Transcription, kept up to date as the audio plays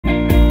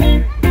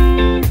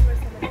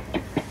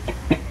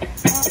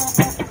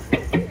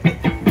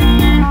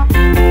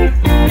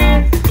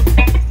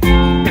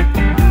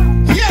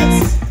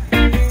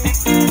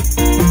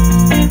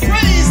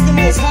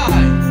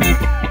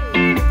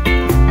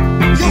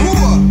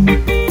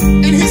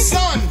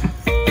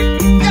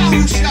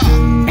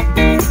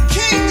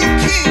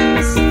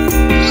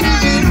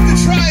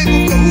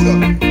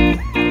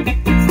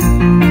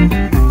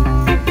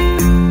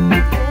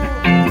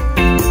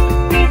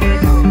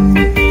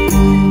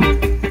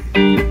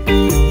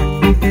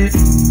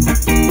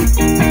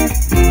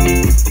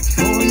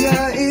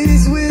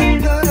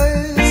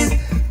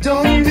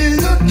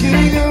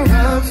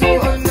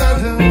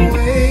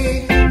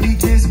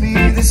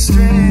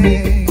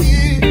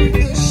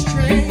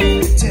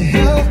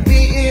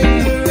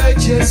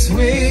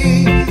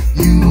way.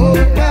 You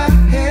hold my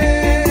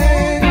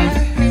hand.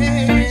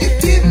 You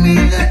give me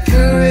the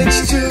courage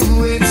to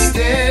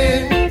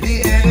withstand the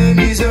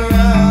enemies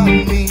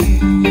around me.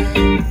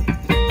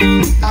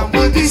 I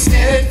would be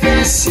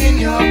steadfast in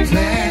your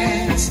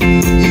plans.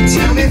 You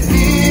tell me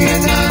fear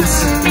not.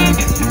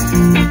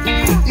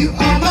 You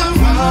are my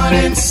rod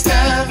and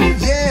staff,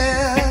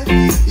 yeah.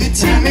 You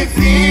tell me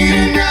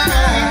fear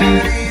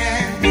not,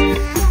 yeah.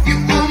 You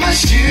are my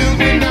shield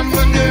when I'm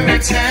under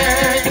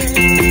attack.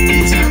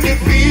 You tell me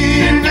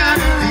fear not,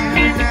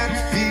 fear not,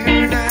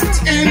 fear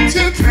not. And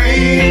to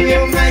pray in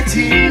your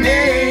mighty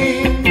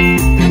name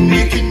and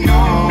make it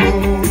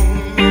known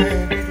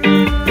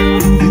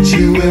that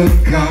you will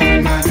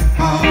guard my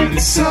heart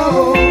and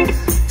soul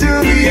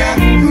through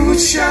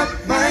Yahushua,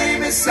 my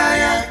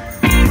Messiah,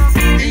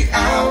 the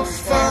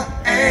Alpha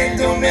and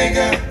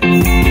Omega.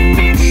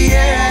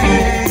 Yeah.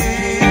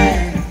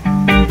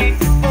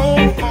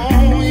 Oh,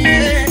 oh,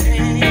 yeah.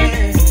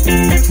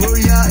 For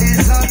Yah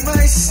is on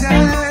my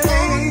side.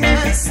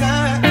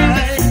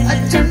 I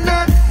do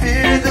not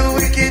fear the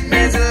wicked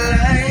man's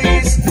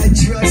lies. I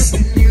trust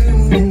in you.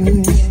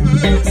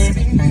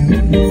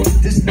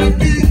 There's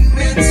nothing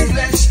man's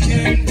flesh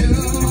can do.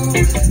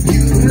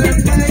 You heard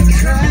my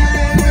cry.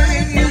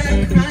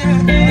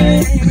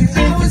 When I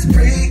was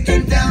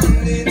breaking down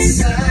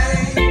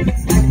inside,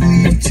 I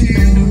believe to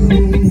you,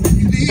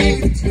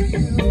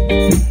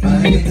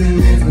 my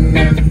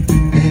deliverer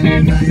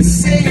and my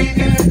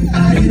savior. I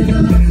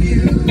love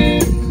you.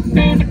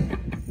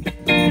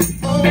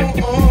 Oh,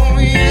 oh,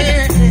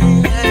 yeah.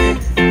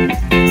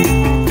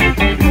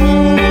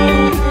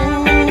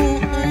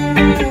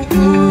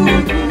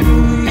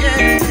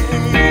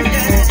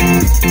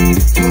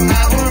 So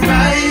I will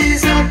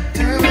rise up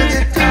through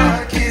the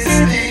darkest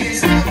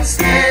days. I will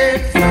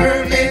stand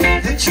firm in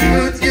the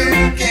truth you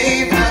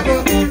gave. I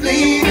will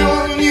lean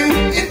on you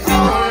in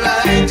all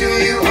I do.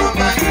 You are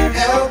my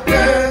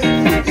helper.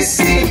 You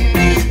see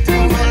me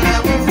through. Well, I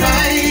will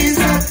rise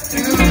up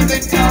through the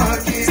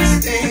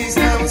darkest days. I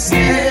will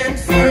stand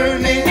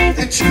firm in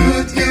the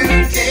truth you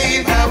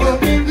gave. I will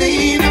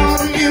lean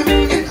on you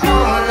in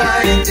all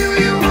I do.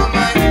 You are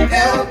my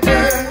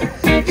helper.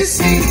 You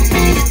see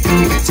me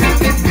through. You tell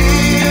me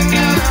fear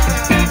not.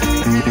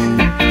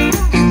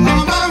 You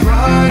are my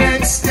rod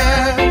and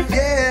staff,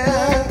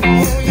 yeah.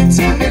 Oh, you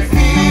tell me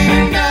fear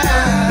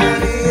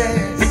not,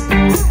 yes.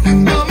 You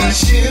are my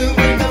shield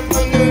when I'm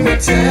under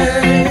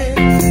attack.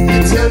 You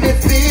tell me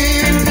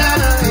fear not,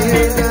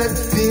 fear not,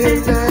 fear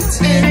not.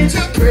 And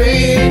to pray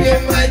in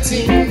your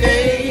mighty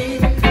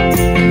name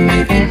and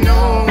make it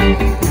known,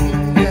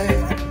 yeah,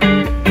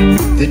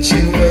 that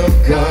you will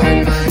guard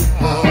my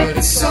heart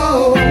and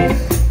soul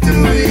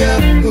through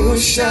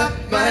Yahushua,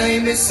 my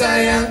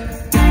Messiah,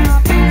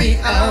 the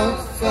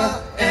Alpha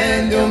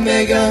and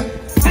Omega.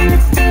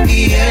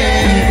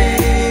 Yeah.